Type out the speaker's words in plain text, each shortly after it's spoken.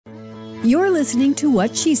You're listening to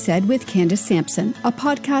What She Said with Candace Sampson, a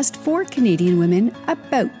podcast for Canadian women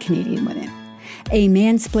about Canadian women. A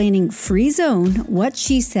mansplaining-free zone, What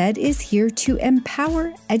She Said is here to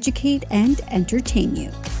empower, educate, and entertain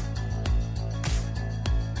you.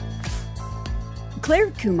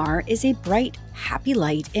 Claire Kumar is a bright, happy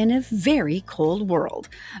light in a very cold world,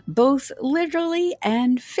 both literally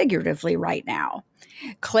and figuratively right now.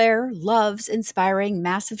 Claire loves inspiring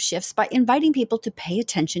massive shifts by inviting people to pay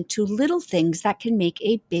attention to little things that can make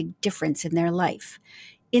a big difference in their life.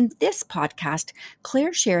 In this podcast,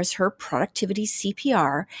 Claire shares her productivity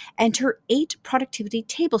CPR and her 8 productivity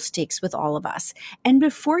table stakes with all of us. And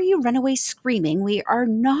before you run away screaming, we are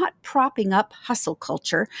not propping up hustle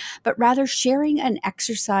culture, but rather sharing an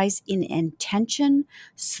exercise in intention,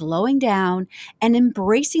 slowing down, and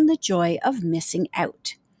embracing the joy of missing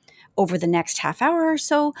out. Over the next half hour or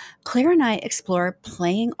so, Claire and I explore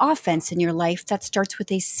playing offense in your life that starts with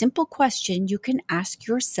a simple question you can ask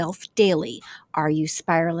yourself daily. Are you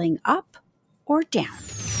spiraling up or down?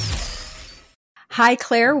 Hi,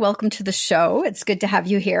 Claire. Welcome to the show. It's good to have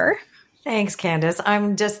you here. Thanks, Candace.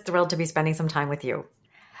 I'm just thrilled to be spending some time with you.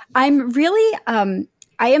 I'm really, I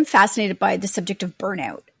am fascinated by the subject of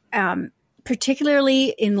burnout,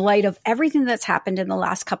 particularly in light of everything that's happened in the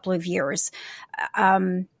last couple of years.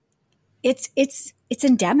 It's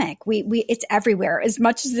endemic. It's everywhere. As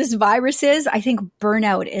much as this virus is, I think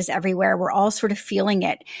burnout is everywhere. We're all sort of feeling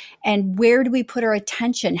it. And where do we put our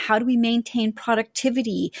attention? How do we maintain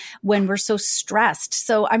productivity when we're so stressed?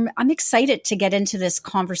 So I'm excited to get into this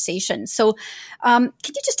conversation. So, can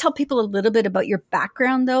you just tell people a little bit about your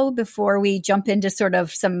background though, before we jump into sort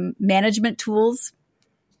of some management tools?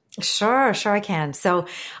 Sure, I can. So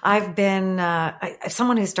I've been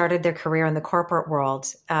someone who started their career in the corporate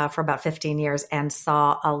world for about 15 years and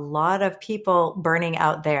saw a lot of people burning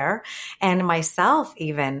out there. And myself,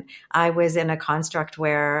 even, I was in a construct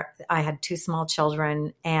where I had 2 small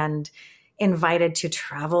children and invited to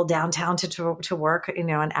travel downtown to work,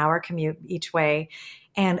 an hour commute each way.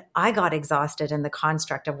 And I got exhausted in the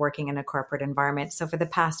construct of working in a corporate environment. So for the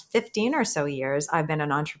past 15 or so years, I've been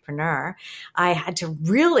an entrepreneur. I had to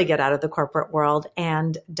really get out of the corporate world,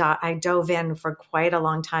 and I dove in for quite a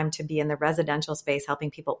long time to be in the residential space,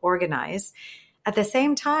 helping people organize. At the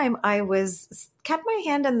same time, I kept my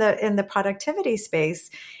hand in the productivity space.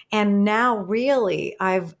 And now really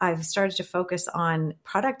I've started to focus on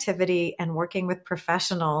productivity and working with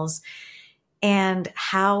professionals and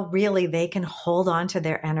how really they can hold on to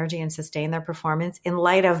their energy and sustain their performance in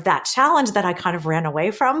light of that challenge that I kind of ran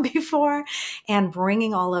away from before, and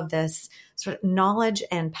bringing all of this sort of knowledge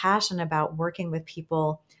and passion about working with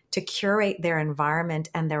people to curate their environment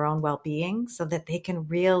and their own well-being so that they can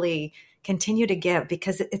really continue to give,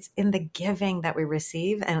 because it's in the giving that we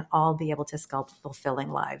receive and all be able to sculpt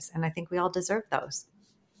fulfilling lives. And I think we all deserve those.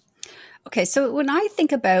 Okay. So when I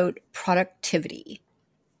think about productivity,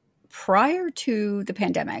 prior to the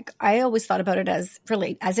pandemic, I always thought about it as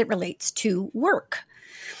it relates to work.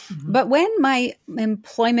 Mm-hmm. But when my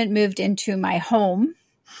employment moved into my home,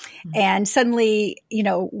 mm-hmm. and suddenly,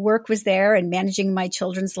 work was there and managing my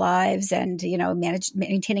children's lives and,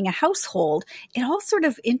 maintaining a household, it all sort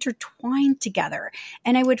of intertwined together.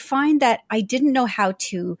 And I would find that I didn't know how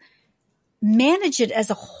to manage it as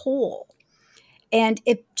a whole. And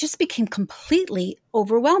it just became completely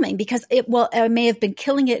overwhelming because I may have been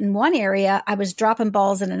killing it in one area. I was dropping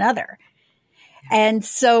balls in another. And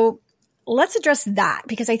so let's address that,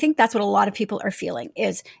 because I think that's what a lot of people are feeling,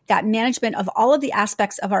 is that management of all of the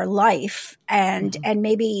aspects of our life. And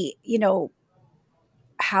maybe,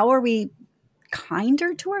 how are we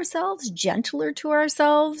kinder to ourselves, gentler to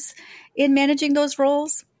ourselves in managing those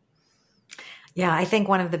roles? Yeah, I think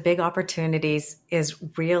one of the big opportunities is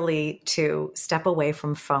really to step away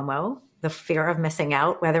from FOMO, the fear of missing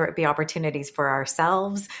out, whether it be opportunities for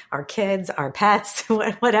ourselves, our kids, our pets,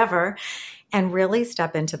 whatever, and really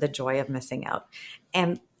step into the joy of missing out.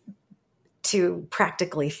 And to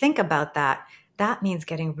practically think about that means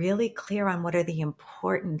getting really clear on what are the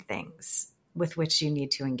important things with which you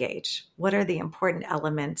need to engage. What are the important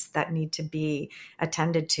elements that need to be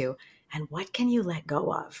attended to? And what can you let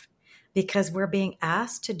go of? Because we're being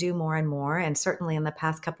asked to do more and more. And certainly in the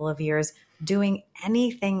past couple of years, doing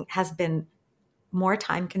anything has been more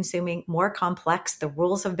time consuming, more complex. The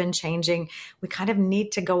rules have been changing. We kind of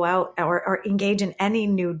need to go out or engage in any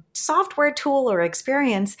new software tool or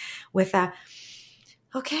experience with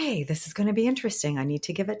okay, this is going to be interesting. I need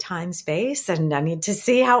to give it time, space, and I need to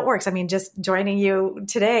see how it works. I mean, just joining you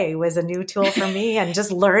today was a new tool for me, and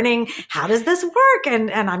just learning, how does this work?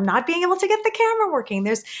 And I'm not being able to get the camera working.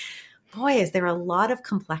 Is there a lot of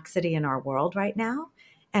complexity in our world right now?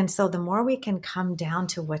 And so the more we can come down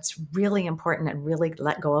to what's really important and really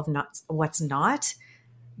let go of what's not,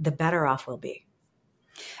 the better off we'll be.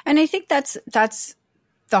 And I think that's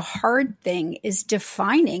the hard thing, is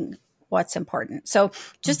defining what's important. So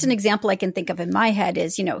just an example I can think of in my head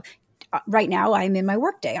is, right now I'm in my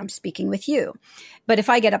workday, I'm speaking with you. But if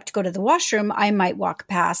I get up to go to the washroom, I might walk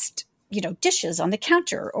past, dishes on the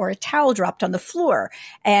counter or a towel dropped on the floor,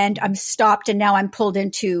 and I'm stopped, and now I'm pulled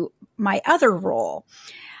into my other role.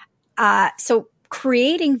 So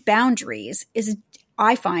creating boundaries is,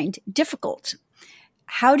 I find, difficult.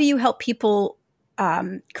 How do you help people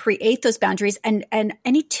create those boundaries, and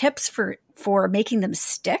any tips for making them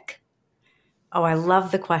stick? Oh, I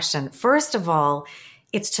love the question. First of all,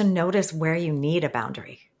 it's to notice where you need a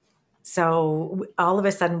boundary. So all of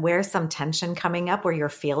a sudden, where's some tension coming up where you're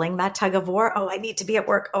feeling that tug of war? Oh, I need to be at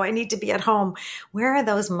work. Oh, I need to be at home. Where are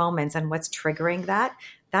those moments, and what's triggering that?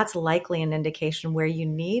 That's likely an indication where you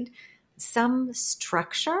need some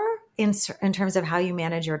structure in terms of how you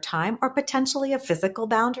manage your time, or potentially a physical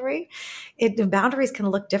boundary. Boundaries can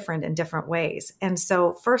look different in different ways. And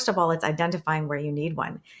so first of all, it's identifying where you need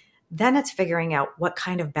one. Then it's figuring out what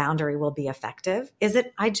kind of boundary will be effective. Is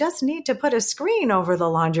it, I just need to put a screen over the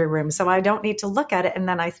laundry room so I don't need to look at it, and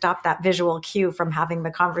then I stop that visual cue from having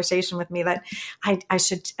the conversation with me that I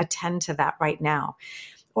should attend to that right now?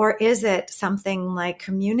 Or is it something like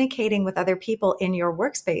communicating with other people in your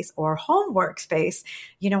workspace or home workspace?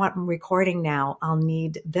 You know what, I'm recording now. I'll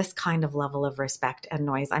need this kind of level of respect and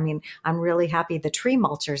noise. I mean, I'm really happy the tree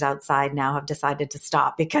mulchers outside now have decided to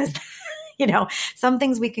stop, because some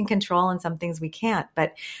things we can control and some things we can't.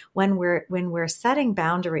 But when we're setting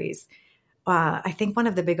boundaries, I think one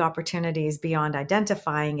of the big opportunities beyond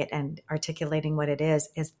identifying it and articulating what it is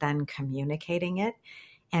then communicating it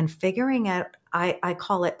and figuring out, I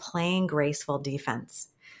call it playing graceful defense.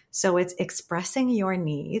 So it's expressing your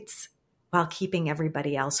needs while keeping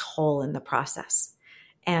everybody else whole in the process.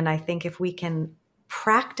 And I think if we can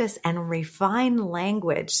practice and refine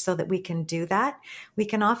language so that we can do that, we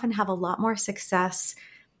can often have a lot more success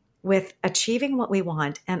with achieving what we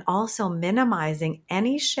want, and also minimizing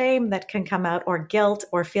any shame that can come out, or guilt,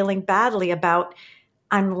 or feeling badly about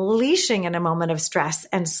unleashing in a moment of stress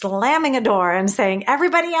and slamming a door and saying,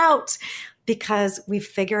 everybody out, because we've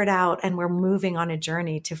figured out and we're moving on a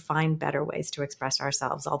journey to find better ways to express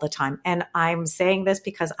ourselves all the time. And I'm saying this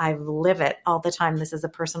because I live it all the time. This is a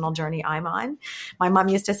personal journey I'm on. My mom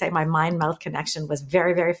used to say my mind-mouth connection was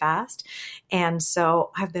very, very fast. And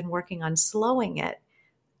so I've been working on slowing it,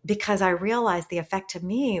 because I realized the effect to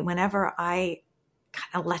me whenever I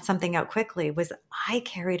kind of let something out quickly was I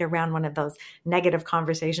carried around one of those negative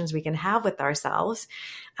conversations we can have with ourselves,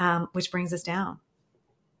 which brings us down.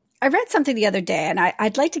 I read something the other day, and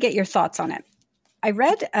I'd like to get your thoughts on it. I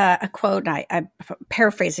read a quote, and I'm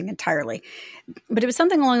paraphrasing entirely, but it was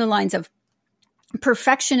something along the lines of,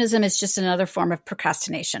 perfectionism is just another form of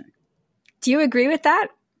procrastination. Do you agree with that?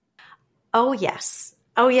 Oh, yes.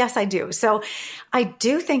 Oh, yes, I do. So I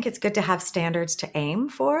do think it's good to have standards to aim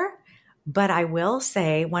for. But I will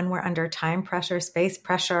say, when we're under time pressure, space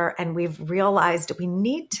pressure, and we've realized we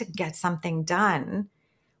need to get something done,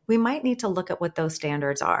 we might need to look at what those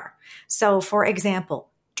standards are. So, for example,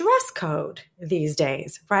 dress code these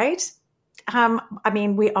days, right?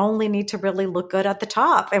 We only need to really look good at the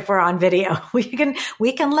top if we're on video. We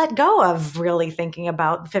can let go of really thinking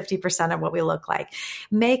about 50% of what we look like.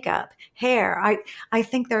 Makeup, hair. I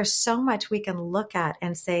think there's so much we can look at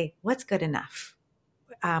and say, what's good enough?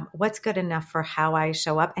 What's good enough for how I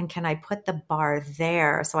show up, and can I put the bar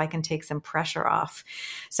there so I can take some pressure off?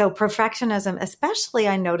 So perfectionism, especially,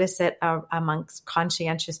 I notice it amongst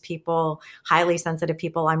conscientious people, highly sensitive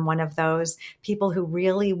people. I'm one of those people who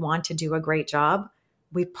really want to do a great job.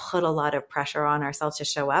 We put a lot of pressure on ourselves to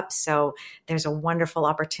show up. So there's a wonderful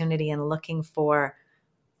opportunity in looking for,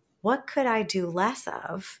 what could I do less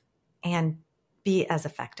of and be as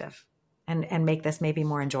effective, and make this maybe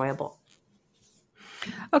more enjoyable.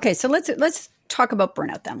 Okay, so let's talk about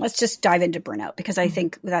burnout then. Let's just dive into burnout, because I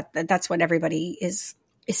think that's what everybody is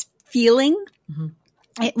feeling,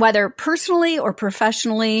 whether personally or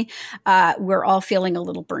professionally. We're all feeling a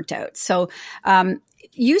little burnt out. So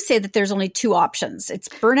you say that there's only two options: it's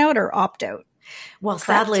burnout or opt out. Well,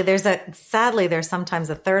 sadly, there's sometimes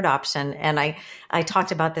a third option, and I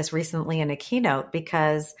talked about this recently in a keynote,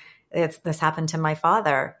 because this happened to my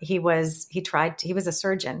father. He was a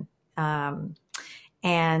surgeon.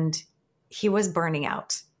 And he was burning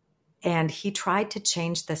out, and he tried to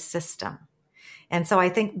change the system. And so I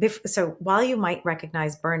think, so while you might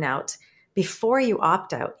recognize burnout, before you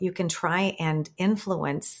opt out, you can try and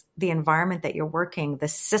influence the environment that you're working, the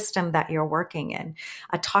system that you're working in,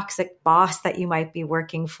 a toxic boss that you might be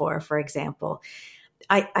working for example.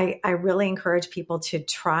 I really encourage people to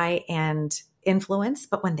try and influence,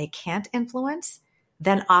 but when they can't influence,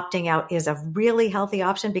 then opting out is a really healthy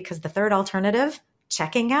option, because the third alternative,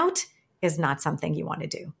 checking out, is not something you want to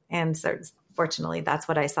do. And so fortunately, that's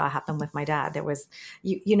what I saw happen with my dad. There was,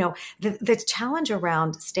 the challenge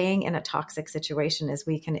around staying in a toxic situation is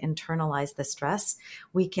we can internalize the stress.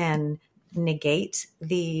 We can negate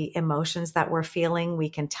the emotions that we're feeling. We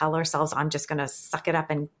can tell ourselves, I'm just going to suck it up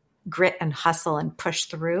and grit and hustle and push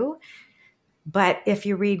through. But if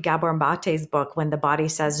you read Gabor Mate's book, When the Body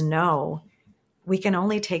Says No, we can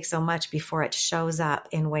only take so much before it shows up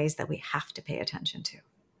in ways that we have to pay attention to.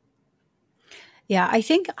 Yeah, I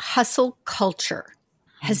think hustle culture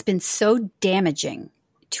has been so damaging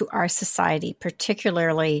to our society,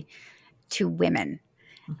 particularly to women.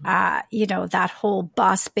 That whole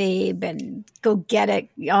boss babe and go get it.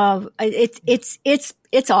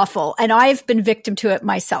 It's awful. And I've been victim to it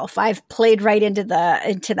myself. I've played right into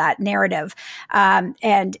that narrative.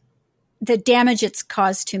 And the damage it's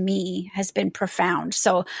caused to me has been profound.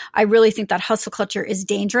 So I really think that hustle culture is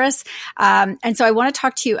dangerous. And so I want to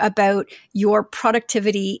talk to you about your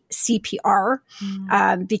productivity CPR,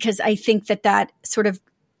 because I think that sort of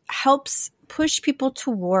helps push people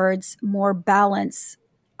towards more balance,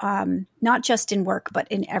 not just in work, but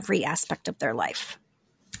in every aspect of their life.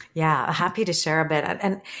 Yeah, happy to share a bit.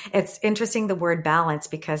 And it's interesting, the word balance,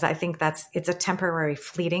 because I think it's a temporary,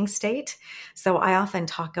 fleeting state. So I often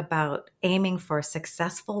talk about aiming for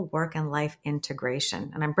successful work and life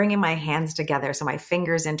integration. And I'm bringing my hands together so my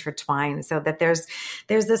fingers intertwine, so that there's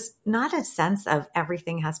this, not a sense of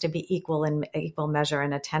everything has to be equal in equal measure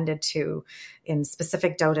and attended to in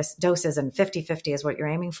specific doses, and 50-50 is what you're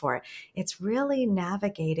aiming for. It's really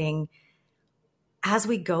navigating as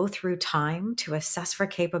we go through time to assess for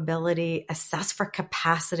capability, assess for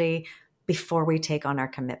capacity before we take on our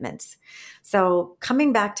commitments. So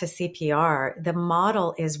coming back to CPR, the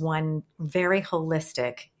model is one very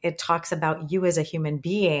holistic. It talks about you as a human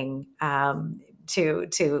being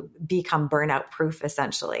to become burnout proof,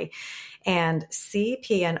 essentially. And C,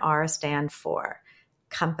 P, and R stand for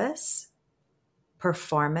compass,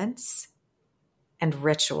 performance, and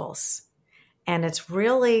rituals. And it's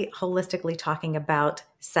really holistically talking about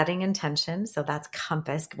setting intention. So that's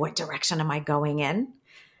compass. What direction am I going in?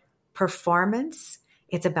 Performance.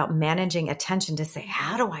 It's about managing attention to say,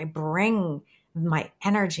 how do I bring my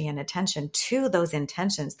energy and attention to those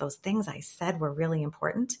intentions, those things I said were really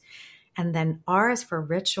important? And then R is for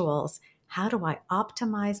rituals. How do I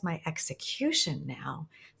optimize my execution now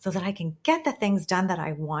so that I can get the things done that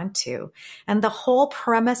I want to? And the whole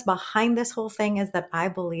premise behind this whole thing is that I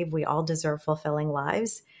believe we all deserve fulfilling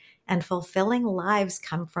lives. And fulfilling lives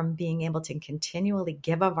come from being able to continually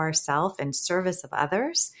give of ourselves in service of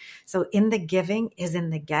others. So in the giving is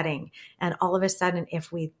in the getting. And all of a sudden,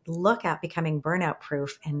 if we look at becoming burnout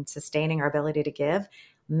proof and sustaining our ability to give,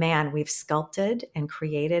 man, we've sculpted and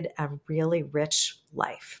created a really rich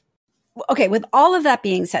life. Okay, with all of that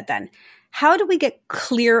being said, then, how do we get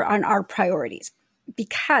clear on our priorities?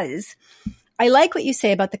 Because I like what you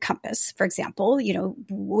say about the compass, for example,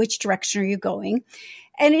 which direction are you going?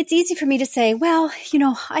 And it's easy for me to say, well,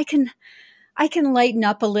 I can lighten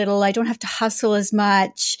up a little. I don't have to hustle as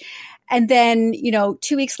much. And then, 2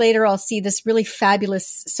 weeks later, I'll see this really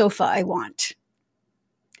fabulous sofa I want.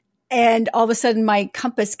 And all of a sudden my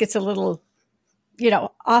compass gets a little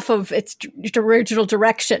off of its original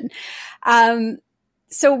direction.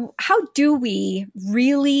 So how do we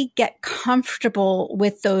really get comfortable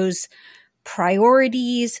with those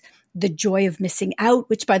priorities, the joy of missing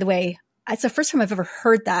out, which, by the way, it's the first time I've ever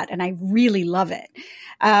heard that, and I really love it.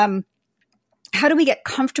 How do we get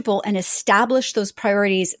comfortable and establish those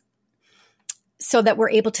priorities so that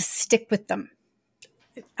we're able to stick with them?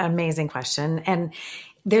 Amazing question. And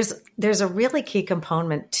there's a really key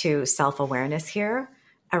component to self-awareness here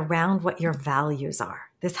around what your values are.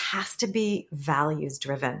 This has to be values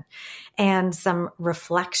driven, and some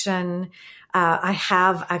reflection.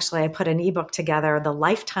 I put an ebook together, the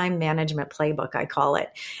Lifetime Management Playbook, I call it.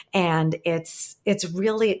 And it's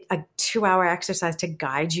really a 2-hour exercise to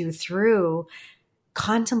guide you through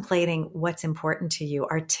contemplating what's important to you,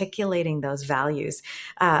 articulating those values.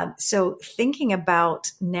 So thinking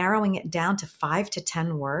about narrowing it down to 5 to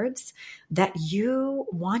 10 words that you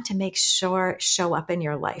want to make sure show up in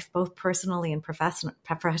your life, both personally and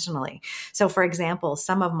professionally. So for example,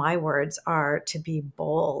 some of my words are to be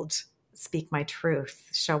bold, speak my truth,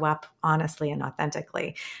 show up honestly and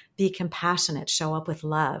authentically, be compassionate, show up with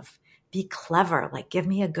love, be clever. Like, give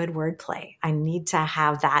me a good wordplay. I need to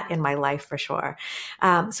have that in my life for sure.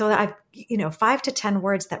 So I've, 5 to 10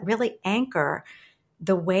 words that really anchor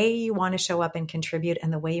the way you want to show up and contribute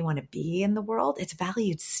and the way you want to be in the world. It's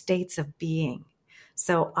valued states of being.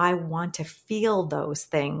 So I want to feel those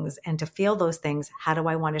things, and to feel those things, how do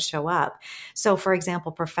I want to show up? So for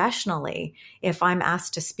example, professionally, if I'm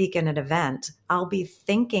asked to speak in an event, I'll be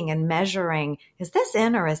thinking and measuring, is this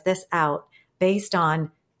in or is this out, based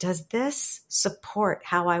on, does this support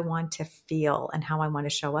how I want to feel and how I want to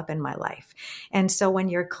show up in my life? And so when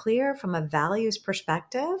you're clear from a values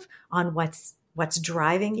perspective on what's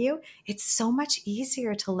driving you, it's so much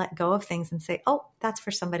easier to let go of things and say, oh, that's for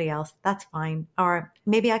somebody else. That's fine. Or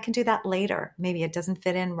maybe I can do that later. Maybe it doesn't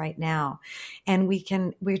fit in right now. And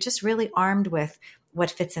we're just really armed with what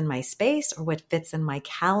fits in my space or what fits in my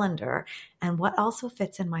calendar and what also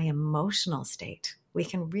fits in my emotional state. We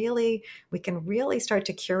can really start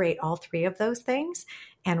to curate all 3 of those things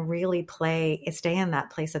and really stay in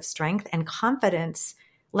that place of strength and confidence,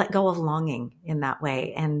 let go of longing in that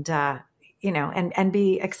way. And, and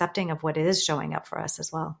be accepting of what is showing up for us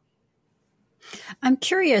as well. I'm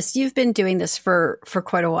curious, you've been doing this for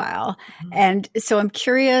quite a while. Mm-hmm. And so I'm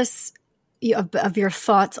curious of your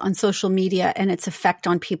thoughts on social media and its effect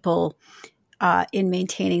on people in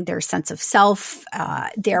maintaining their sense of self,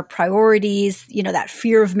 their priorities, that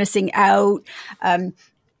fear of missing out.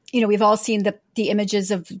 We've all seen the images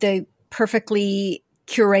of the perfectly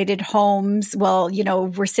curated homes. Well,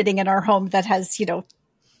 we're sitting in our home that has,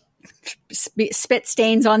 spit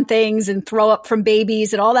stains on things and throw up from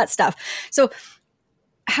babies and all that stuff. So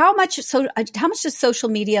how much does social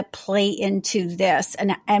media play into this?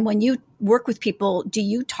 And when you work with people, do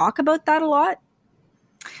you talk about that a lot?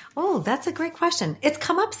 Oh, that's a great question. It's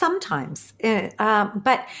come up sometimes,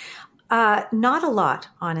 but not a lot,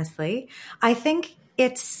 honestly. I think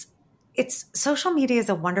it's social media is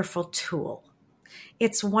a wonderful tool.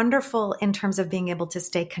 It's wonderful in terms of being able to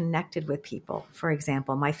stay connected with people. For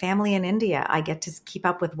example, my family in India, I get to keep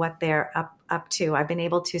up with what they're up to. I've been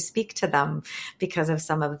able to speak to them because of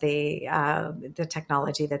some of the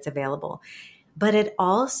technology that's available. But it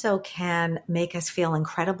also can make us feel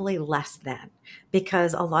incredibly less than,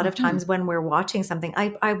 because a lot of times when we're watching something,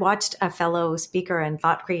 I watched a fellow speaker and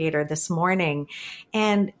thought creator this morning,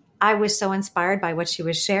 and I was so inspired by what she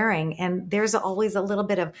was sharing. And there's always a little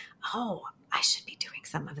bit of, oh, I should be doing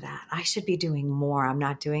some of that. I should be doing more. I'm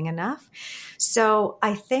not doing enough. So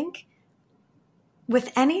I think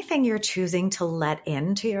with anything you're choosing to let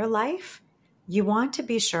into your life, you want to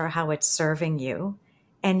be sure how it's serving you,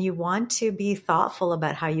 and you want to be thoughtful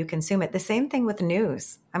about how you consume it. The same thing with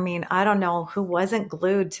news. I mean, I don't know who wasn't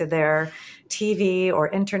glued to their TV or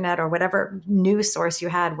internet or whatever news source you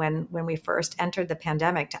had when we first entered the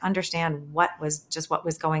pandemic to understand what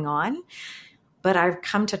was going on. But I've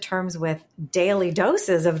come to terms with daily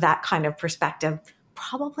doses of that kind of perspective,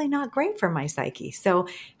 probably not great for my psyche. So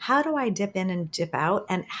how do I dip in and dip out?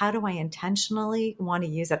 And how do I intentionally want to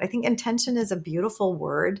use it? I think intention is a beautiful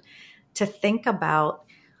word to think about.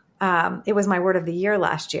 It was my word of the year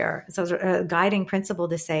last year. So it was a guiding principle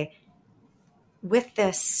to say, with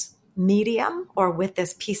this medium or with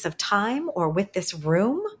this piece of time or with this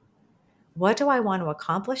room, what do I want to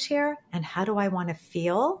accomplish here? And how do I want to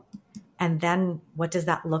feel? And then what does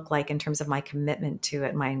that look like in terms of my commitment to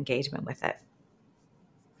it, my engagement with it?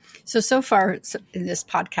 So far in this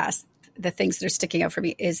podcast, the things that are sticking out for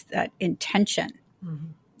me is that intention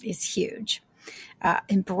is huge.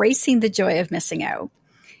 Embracing the joy of missing out.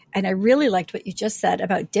 And I really liked what you just said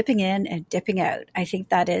about dipping in and dipping out. I think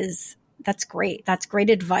that's great. That's great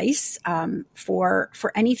advice for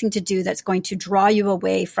anything to do that's going to draw you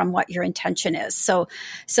away from what your intention is. So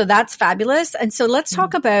that's fabulous. And so let's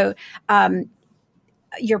talk about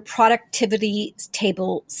your productivity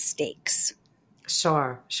table stakes.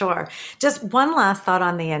 Sure. Just one last thought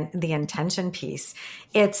on the intention piece.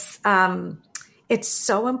 It's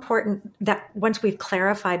so important that once we've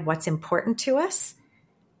clarified what's important to us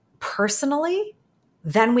personally,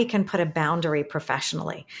 then we can put a boundary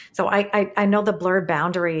professionally. So I know the blurred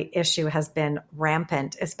boundary issue has been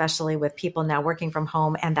rampant, especially with people now working from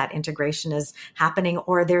home, and that integration is happening,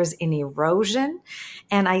 or there's an erosion.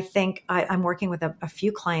 And I think I'm working with a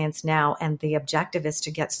few clients now, and the objective is to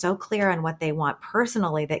get so clear on what they want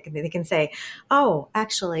personally that they can say, oh,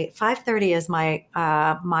 actually 5:30 is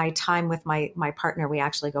my time with my partner. We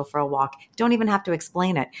actually go for a walk. Don't even have to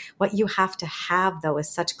explain it. What you have to have, though, is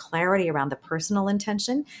such clarity around the personal intention.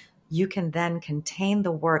 You can then contain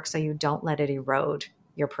the work so you don't let it erode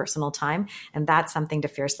your personal time. And that's something to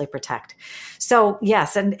fiercely protect. So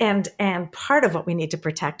yes, and part of what we need to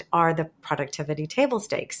protect are the productivity table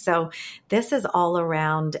stakes. So this is all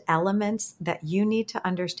around elements that you need to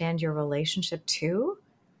understand your relationship to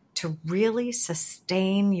really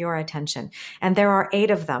sustain your attention. And there are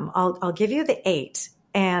 8 of them. I'll give you the 8,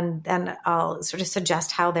 and then I'll sort of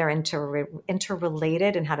suggest how they're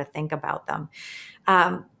interrelated and how to think about them.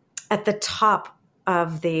 At the top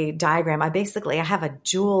of the diagram, I have a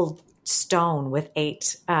jeweled stone with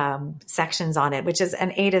 8 sections on it,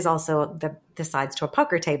 and 8 is also the sides to a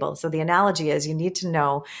poker table. So the analogy is you need to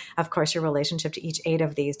know, of course, your relationship to each 8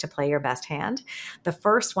 of these to play your best hand. The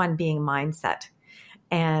first one being mindset.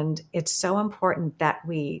 And it's so important that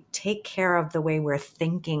we take care of the way we're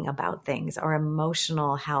thinking about things, our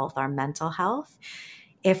emotional health, our mental health.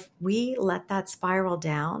 If we let that spiral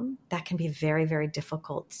down, that can be very, very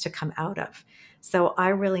difficult to come out of. So I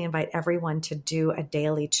really invite everyone to do a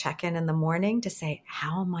daily check-in in the morning to say,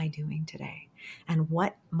 how am I doing today? And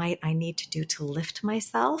what might I need to do to lift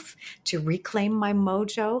myself, to reclaim my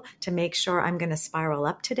mojo, to make sure I'm going to spiral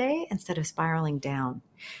up today instead of spiraling down?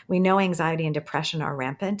 We know anxiety and depression are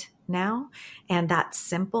rampant now. And that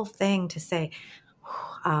simple thing to say,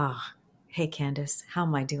 hey, Candace, how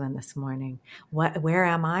am I doing this morning? Where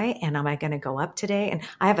am I? And am I going to go up today? And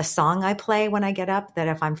I have a song I play when I get up that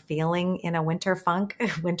if I'm feeling in a winter funk,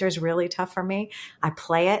 winter's really tough for me, I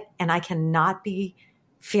play it and I cannot be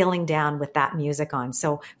feeling down with that music on.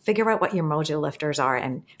 So figure out what your mojo lifters are.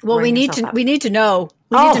 And we need to know. We need to know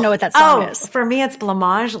what that song is. For me, it's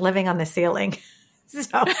Blamage, Living on the Ceiling.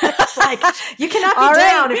 So it's like, you cannot be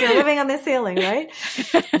down if you're living on the ceiling, right?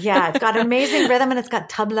 Yeah, it's got amazing rhythm and it's got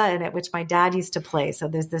tabla in it, which my dad used to play. So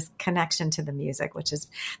there's this connection to the music,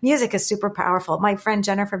 music is super powerful. My friend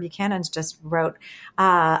Jennifer Buchanan's just wrote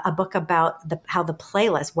a book about how the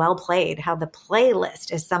playlist, well played, how the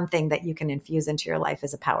playlist is something that you can infuse into your life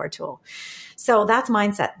as a power tool. So that's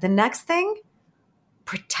mindset. The next thing,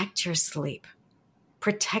 protect your sleep.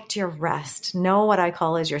 Protect your rest. Know what I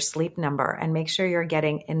call as your sleep number and make sure you're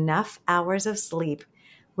getting enough hours of sleep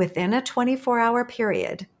within a 24-hour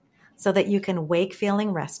period so that you can wake feeling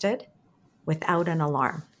rested without an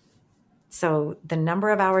alarm. So the number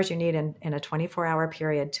of hours you need in a 24-hour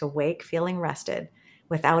period to wake feeling rested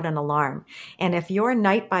without an alarm. And if your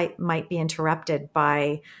night might be interrupted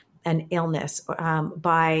by an illness,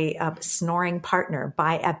 by a snoring partner,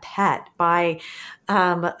 by a pet, by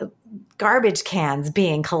garbage cans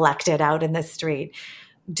being collected out in the street.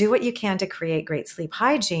 Do what you can to create great sleep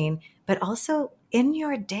hygiene, but also in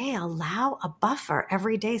your day, allow a buffer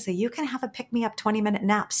every day so you can have a pick-me-up 20-minute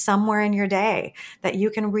nap somewhere in your day that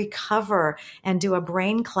you can recover and do a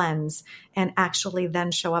brain cleanse and actually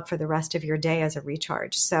then show up for the rest of your day as a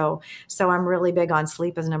recharge. So I'm really big on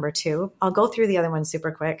sleep as number 2. I'll go through the other ones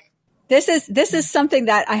super quick. This is something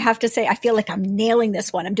that I have to say, I feel like I'm nailing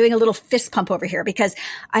this one. I'm doing a little fist pump over here because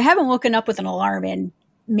I haven't woken up with an alarm in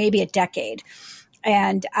maybe a decade.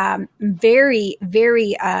 And very,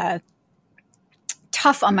 very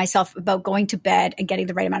tough on myself about going to bed and getting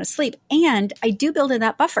the right amount of sleep. And I do build in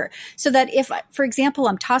that buffer so that if, for example,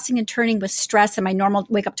 I'm tossing and turning with stress and my normal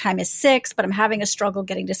wake up time is 6, but I'm having a struggle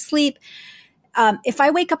getting to sleep, if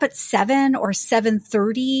I wake up at 7 or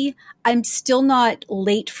 7:30, I'm still not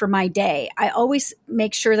late for my day. I always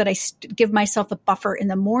make sure that I give myself a buffer in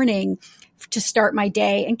the morning to start my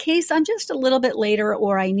day in case I'm just a little bit later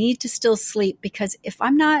or I need to still sleep, because if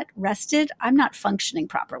I'm not rested, I'm not functioning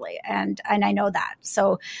properly. And I know that.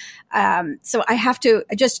 So I have to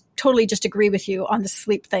just totally just agree with you on the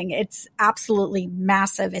sleep thing. It's absolutely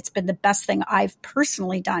massive. It's been the best thing I've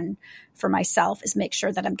personally done for myself is make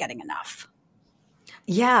sure that I'm getting enough.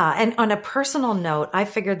 Yeah. And on a personal note, I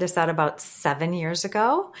figured this out about 7 years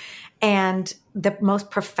ago. And the most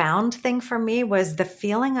profound thing for me was the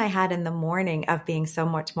feeling I had in the morning of being so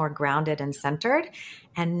much more grounded and centered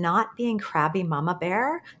and not being crabby mama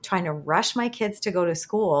bear, trying to rush my kids to go to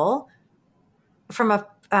school from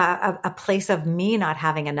a place of me not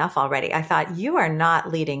having enough already. I thought, you are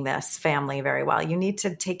not leading this family very well. You need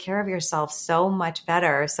to take care of yourself so much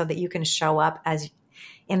better so that you can show up as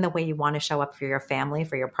in the way you want to show up for your family,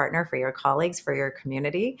 for your partner, for your colleagues, for your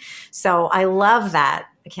community. So I love that,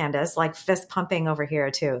 Candace, like fist pumping over here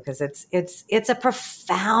too, because it's a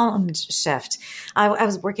profound shift. I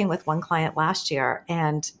was working with one client last year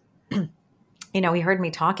and he heard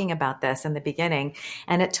me talking about this in the beginning,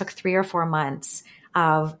 and it took 3 or 4 months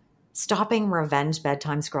of stopping revenge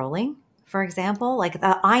bedtime scrolling. For example, like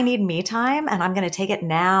I need me time and I'm going to take it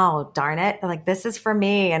now, darn it. Like this is for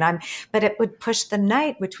me. But it would push the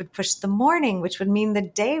night, which would push the morning, which would mean the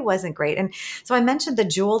day wasn't great. And so I mentioned the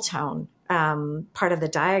jewel tone part of the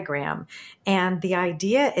diagram. And the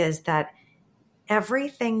idea is that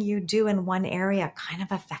everything you do in one area kind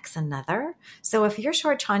of affects another. So if you're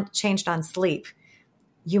shortchanged on sleep,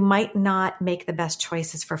 you might not make the best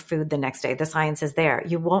choices for food the next day. The science is there.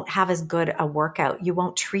 You won't have as good a workout. You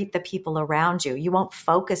won't treat the people around you. You won't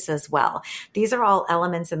focus as well. These are all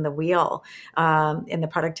elements in the wheel, in the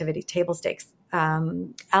productivity table stakes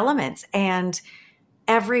elements. And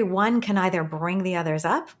everyone can either bring the others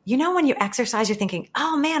up. You know, when you exercise, you're thinking,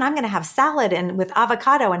 oh man, I'm going to have salad and with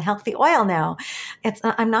avocado and healthy oil now.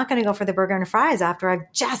 I'm not going to go for the burger and fries after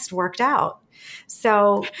I've just worked out.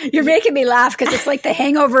 So you're making me laugh because it's like the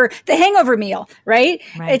hangover meal, right?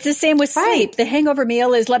 It's the same with sleep. The hangover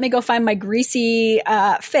meal is let me go find my greasy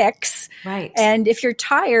fix. Right. And if you're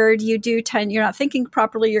tired, you're not thinking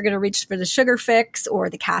properly. You're going to reach for the sugar fix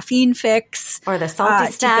or the caffeine fix or the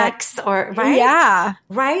salty snacks right? Yeah.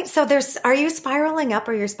 Right. So are you spiraling up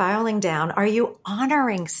or you're spiraling down? Are you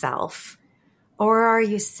honoring self or are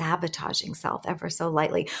you sabotaging self ever so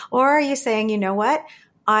lightly? Or are you saying, you know what?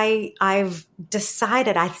 I've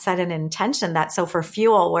decided, I set an intention that, so for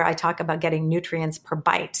fuel, where I talk about getting nutrients per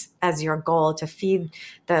bite as your goal to feed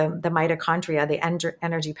the mitochondria, the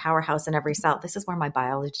energy powerhouse in every cell. This is where my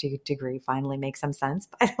biology degree finally makes some sense,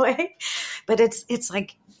 by the way. But it's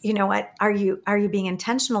like, you know what? Are you being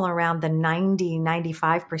intentional around the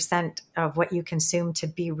 95% of what you consume to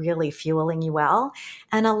be really fueling you well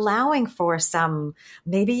and allowing for some,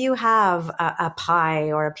 maybe you have a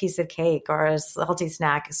pie or a piece of cake or a salty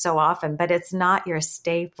snack so often, but it's not your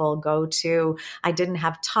staple go-to. I didn't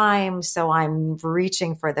have time, so I'm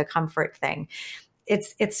reaching for the comfort thing.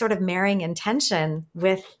 It's sort of marrying intention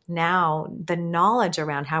with now the knowledge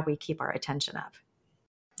around how we keep our attention up.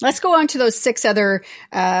 Let's go on to those 6 other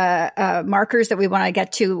markers that we want to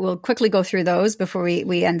get to. We'll quickly go through those before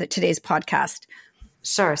we end today's podcast.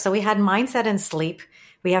 Sure. So we had mindset and sleep.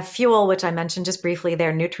 We have fuel, which I mentioned just briefly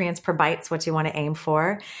there. Nutrients per bite is what you want to aim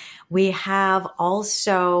for. We have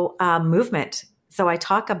also movement. So I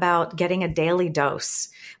talk about getting a daily dose.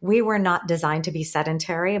 We were not designed to be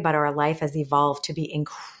sedentary, but our life has evolved to be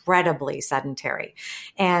incredibly sedentary.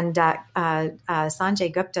 And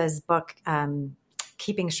Sanjay Gupta's book,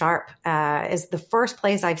 Keeping Sharp, is the first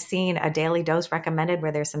place I've seen a daily dose recommended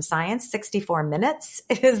where there's some science. 64 minutes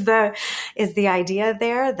is the idea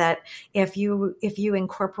there, that if you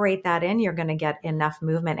incorporate that in, you're going to get enough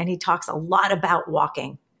movement. And he talks a lot about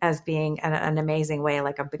walking as being an amazing way,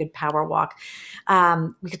 like a good power walk.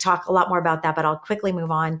 We could talk a lot more about that, but I'll quickly move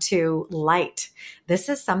on to light. This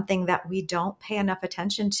is something that we don't pay enough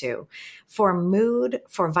attention to. For mood,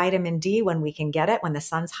 for vitamin D, when we can get it, when the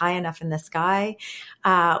sun's high enough in the sky,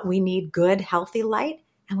 we need good, healthy light.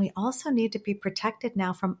 And we also need to be protected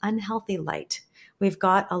now from unhealthy light. We've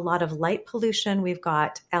got a lot of light pollution. We've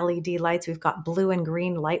got LED lights. We've got blue and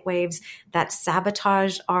green light waves that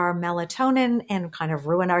sabotage our melatonin and kind of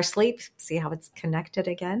ruin our sleep. See how it's connected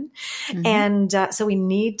again? Mm-hmm. And so we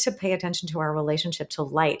need to pay attention to our relationship to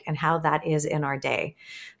light and how that is in our day.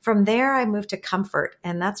 From there, I move to comfort.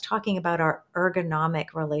 And that's talking about our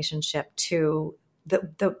ergonomic relationship to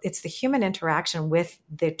it's the human interaction with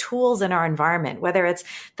the tools in our environment, whether it's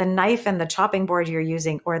the knife and the chopping board you're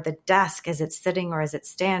using or the desk, is it sitting or is it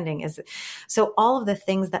standing? So all of the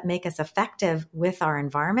things that make us effective with our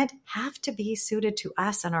environment have to be suited to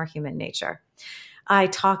us and our human nature. I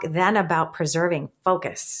talk then about preserving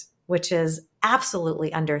focus, which is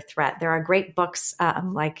absolutely under threat. There are great books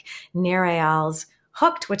like Nir Eyal's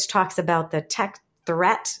Hooked, which talks about the tech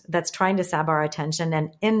threat that's trying to sab our attention,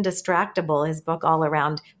 and Indistractable, his book all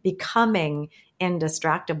around becoming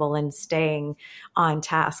indistractable and staying on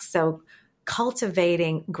task. So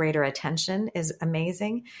cultivating greater attention is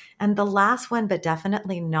amazing. And the last one, but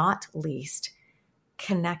definitely not least,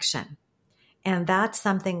 connection. And that's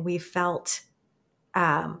something we felt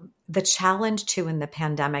the challenge to in the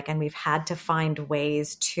pandemic, and we've had to find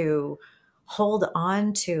ways to hold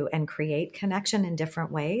on to and create connection in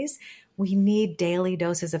different ways. We need daily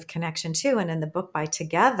doses of connection too. And in the book by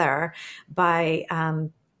Together, by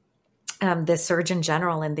the Surgeon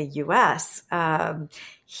General in the US,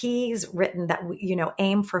 he's written that,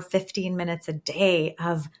 aim for 15 minutes a day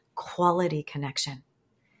of quality connection,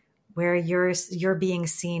 where you're being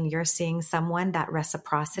seen, you're seeing someone, that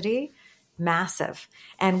reciprocity, massive.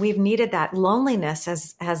 And we've needed that. Loneliness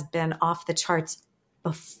has been off the charts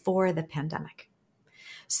before the pandemic.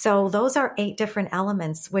 So those are 8 different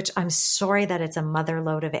elements, which I'm sorry that it's a mother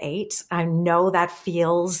load of 8. I know that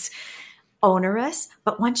feels onerous,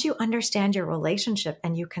 but once you understand your relationship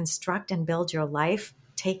and you construct and build your life,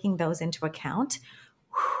 taking those into account,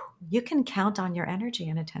 you can count on your energy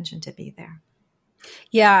and attention to be there.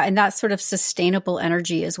 Yeah. And that sort of sustainable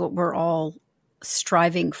energy is what we're all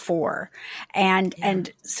striving for. And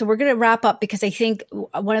so we're going to wrap up because I think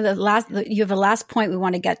one of the last, you have a last point we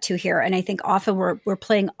want to get to here. And I think often we're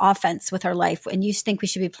playing offense with our life and you think we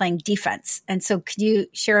should be playing defense. And so could you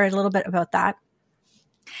share a little bit about that?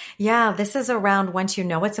 Yeah, this is around once you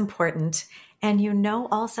know what's important and you know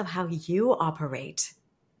also how you operate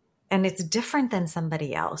and it's different than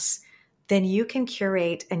somebody else, then you can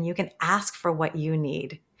curate and you can ask for what you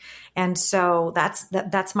need. And so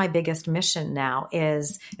that's my biggest mission now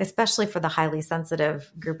is, especially for the highly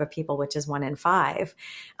sensitive group of people, which is 1 in 5,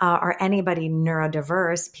 or anybody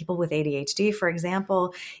neurodiverse, people with ADHD, for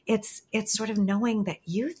example, it's sort of knowing that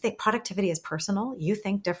you think productivity is personal, you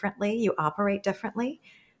think differently, you operate differently.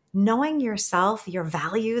 Knowing yourself, your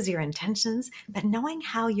values, your intentions, but knowing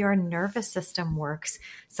how your nervous system works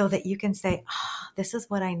so that you can say, this is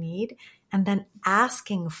what I need. And then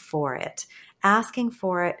asking for it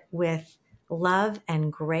with love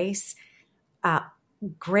and grace,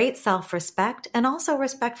 great self-respect, and also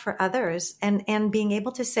respect for others and being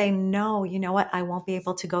able to say, no, you know what? I won't be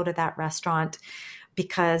able to go to that restaurant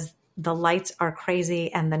because the lights are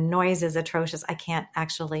crazy and the noise is atrocious. I can't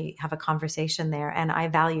actually have a conversation there. And I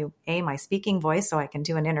value my speaking voice so I can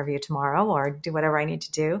do an interview tomorrow or do whatever I need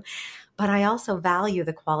to do. But I also value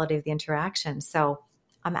the quality of the interaction. So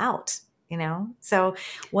I'm out, So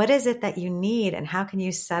what is it that you need and how can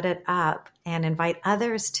you set it up and invite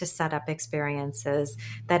others to set up experiences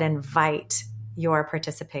that invite your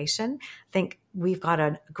participation? I think we've got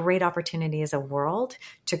a great opportunity as a world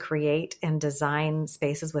to create and design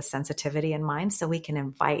spaces with sensitivity in mind so we can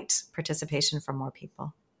invite participation from more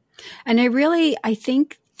people. And I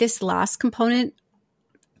think this last component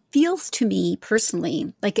feels to me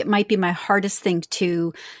personally like it might be my hardest thing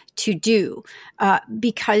to do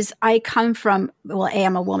because I come from,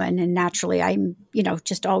 I'm a woman and naturally I'm,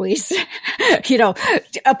 just always,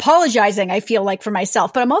 apologizing, I feel like for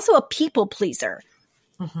myself, but I'm also a people pleaser.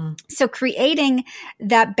 Mm-hmm. So creating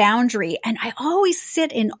that boundary, and I always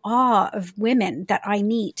sit in awe of women that I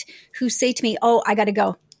meet who say to me, oh, I got to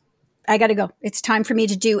go. It's time for me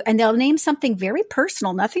to do. And they'll name something very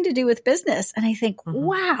personal, nothing to do with business. And I think,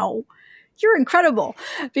 wow, you're incredible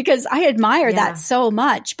because I admire that so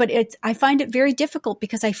much. But I find it very difficult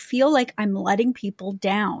because I feel like I'm letting people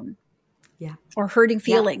down or hurting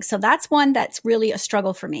feelings. So that's one that's really a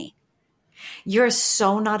struggle for me. You're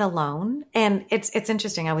so not alone. And it's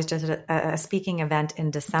interesting. I was just at a speaking event in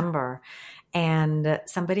December and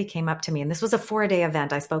somebody came up to me, and this was a 4-day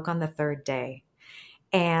event. I spoke on the 3rd day.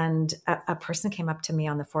 And a person came up to me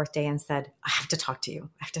on the 4th day and said, I have to talk to you.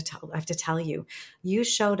 I have to tell you, you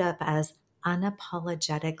showed up as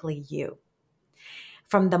unapologetically you.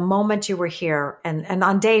 From the moment you were here, and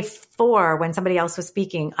on day 4, when somebody else was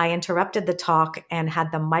speaking, I interrupted the talk and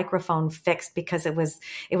had the microphone fixed because it was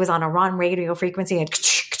on a wrong radio frequency and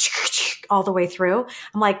all the way through.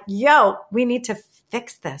 I'm like, yo, we need to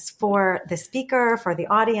fix this for the speaker, for the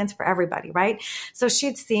audience, for everybody, right? So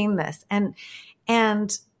she'd seen this and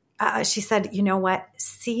she said, you know what,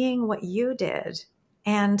 seeing what you did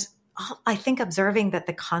and I think observing that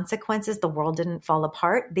the consequences, the world didn't fall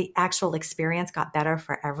apart, the actual experience got better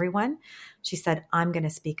for everyone. She said, I'm going to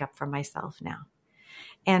speak up for myself now.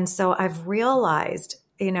 And so I've realized,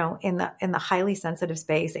 in the highly sensitive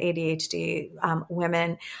space, ADHD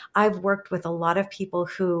women, I've worked with a lot of people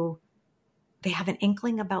who they have an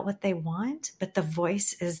inkling about what they want, but the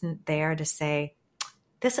voice isn't there to say,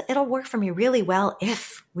 it'll work for me really well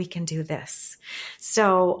if we can do this.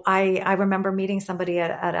 So I remember meeting somebody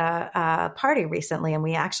at a party recently, and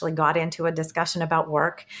we actually got into a discussion about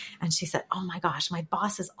work. And she said, oh my gosh, my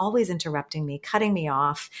boss is always interrupting me, cutting me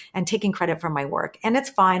off, and taking credit for my work. And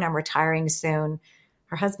it's fine. I'm retiring soon.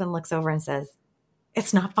 Her husband looks over and says,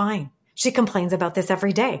 it's not fine. She complains about this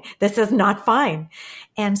every day. This is not fine.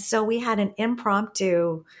 And so we had an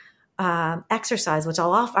impromptu exercise, which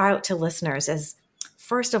I'll offer out to listeners is,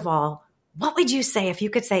 first of all, what would you say if you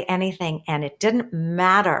could say anything and it didn't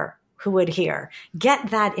matter who would hear? Get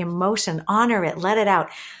that emotion, honor it, let it out.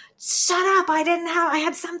 Shut up. I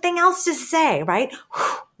had something else to say, right?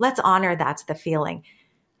 Let's honor that's the feeling.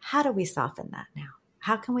 How do we soften that now?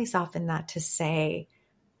 How can we soften that to say,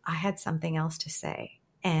 I had something else to say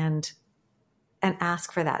and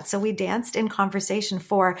ask for that? So we danced in conversation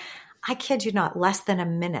for, I kid you not, less than a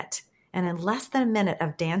minute. And in less than a minute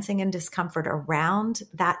of dancing in discomfort around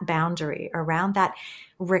that boundary, around that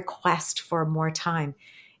request for more time,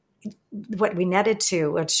 what she netted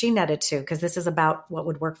to, because this is about what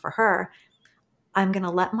would work for her, I'm going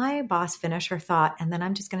to let my boss finish her thought. And then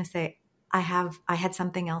I'm just going to say, I had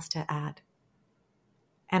something else to add.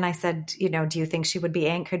 And I said, do you think she could be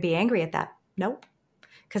angry at that? Nope.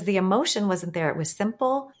 Because the emotion wasn't there. It was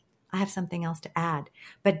simple. I have something else to add.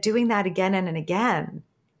 But doing that again and again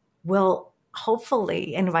will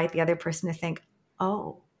hopefully invite the other person to think,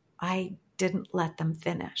 oh, I didn't let them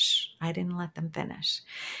finish.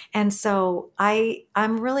 And so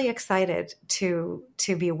I'm really excited to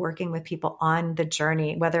be working with people on the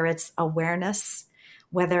journey, whether it's awareness,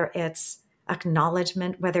 whether it's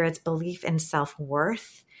acknowledgement, whether it's belief in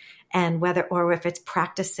self-worth, and if it's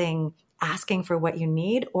practicing asking for what you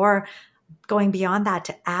need, or going beyond that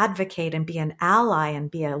to advocate and be an ally and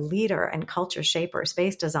be a leader and culture shaper,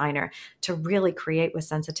 space designer, to really create with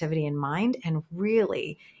sensitivity in mind and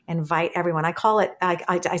really invite everyone. I call it,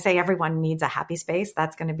 I say everyone needs a happy space.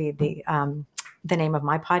 That's going to be the name of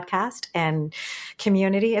my podcast and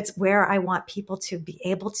community. It's where I want people to be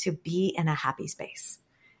able to be in a happy space.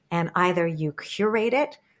 And either you curate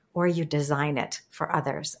it or you design it for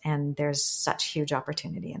others. And there's such huge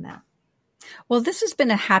opportunity in that. Well, this has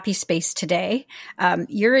been a happy space today.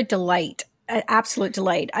 You're a delight, an absolute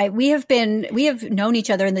delight. We have known each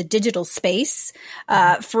other in the digital space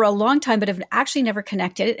for a long time, but have actually never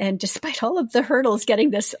connected. And despite all of the hurdles getting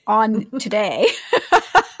this on today,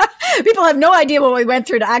 people have no idea what we went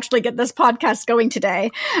through to actually get this podcast going today.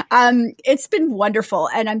 It's been wonderful.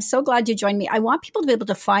 And I'm so glad you joined me. I want people to be able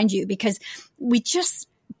to find you because we just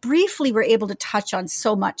briefly were able to touch on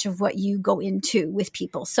so much of what you go into with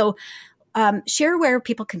people. So share where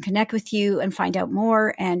people can connect with you and find out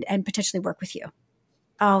more and potentially work with you.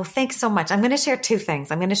 Oh, thanks so much. I'm going to share two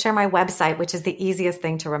things. I'm going to share my website, which is the easiest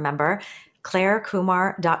thing to remember,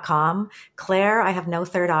 clairekumar.com. Claire, I have no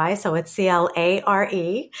third eye, so it's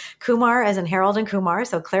Clare. Kumar as in Harold and Kumar,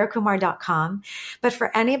 so clairekumar.com. But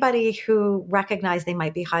for anybody who recognize they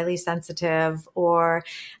might be highly sensitive, or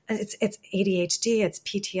it's ADHD, it's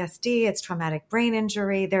PTSD, it's traumatic brain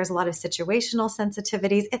injury, there's a lot of situational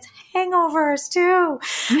sensitivities. It's hangovers too.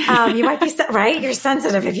 You might be, right? You're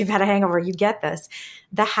sensitive if you've had a hangover, you get this.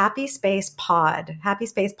 The Happy Space Pod,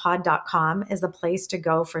 happySpacePod.com is a place to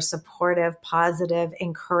go for supportive, positive,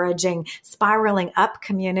 encouraging, spiraling up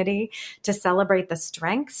community to celebrate the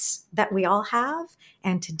strengths that we all have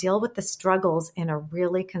and to deal with the struggles in a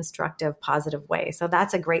really constructive, positive way. So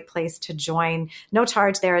that's a great place to join. No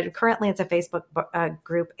charge there. Currently, it's a Facebook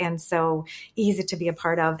group, and so easy to be a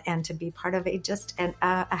part of and to be part of a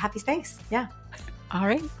happy space. Yeah. All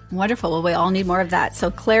right. Wonderful. Well, we all need more of that. So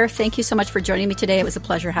Claire, thank you so much for joining me today. It was a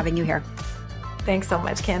pleasure having you here. Thanks so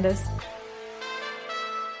much, Candace.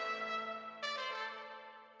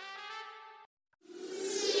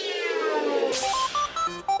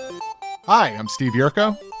 Hi, I'm Steve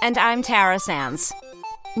Yerko. And I'm Tara Sands.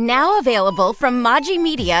 Now available from Maji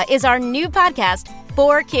Media is our new podcast,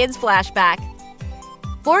 4Kids Flashback.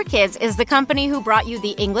 4Kids is the company who brought you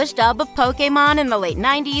the English dub of Pokemon in the late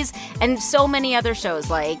 90s and so many other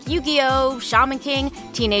shows like Yu-Gi-Oh!, Shaman King,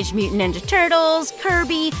 Teenage Mutant Ninja Turtles,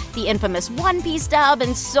 Kirby, the infamous One Piece dub,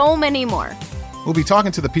 and so many more. We'll be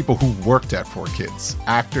talking to the people who worked at 4Kids.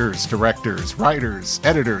 Actors, directors, writers,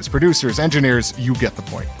 editors, producers, engineers, you get the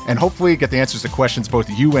point. And hopefully get the answers to questions both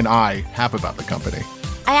you and I have about the company.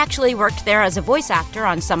 I actually worked there as a voice actor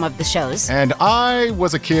on some of the shows. And I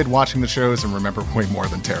was a kid watching the shows and remember way more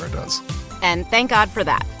than Tara does. And thank God for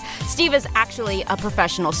that. Steve is actually a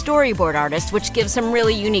professional storyboard artist, which gives some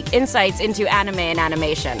really unique insights into anime and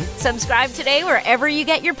animation. Subscribe today wherever you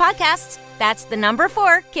get your podcasts. That's the number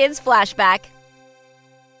 4Kids Flashback.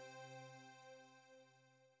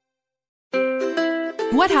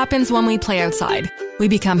 What happens when we play outside? We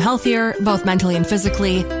become healthier, both mentally and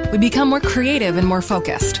physically. We become more creative and more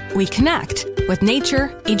focused. We connect with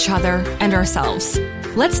nature, each other, and ourselves.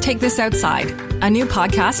 Let's Take This Outside, a new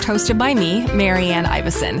podcast hosted by me, Marianne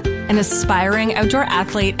Iveson, an aspiring outdoor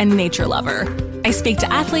athlete and nature lover. I speak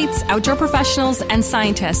to athletes, outdoor professionals, and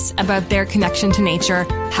scientists about their connection to nature,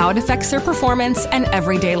 how it affects their performance, and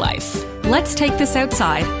everyday life. Let's Take This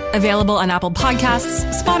Outside, available on Apple Podcasts,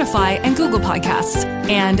 Spotify, and Google Podcasts,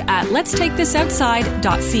 and at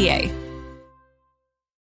letstakethisoutside.ca.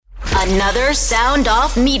 Another Sound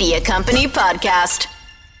Off Media Company podcast.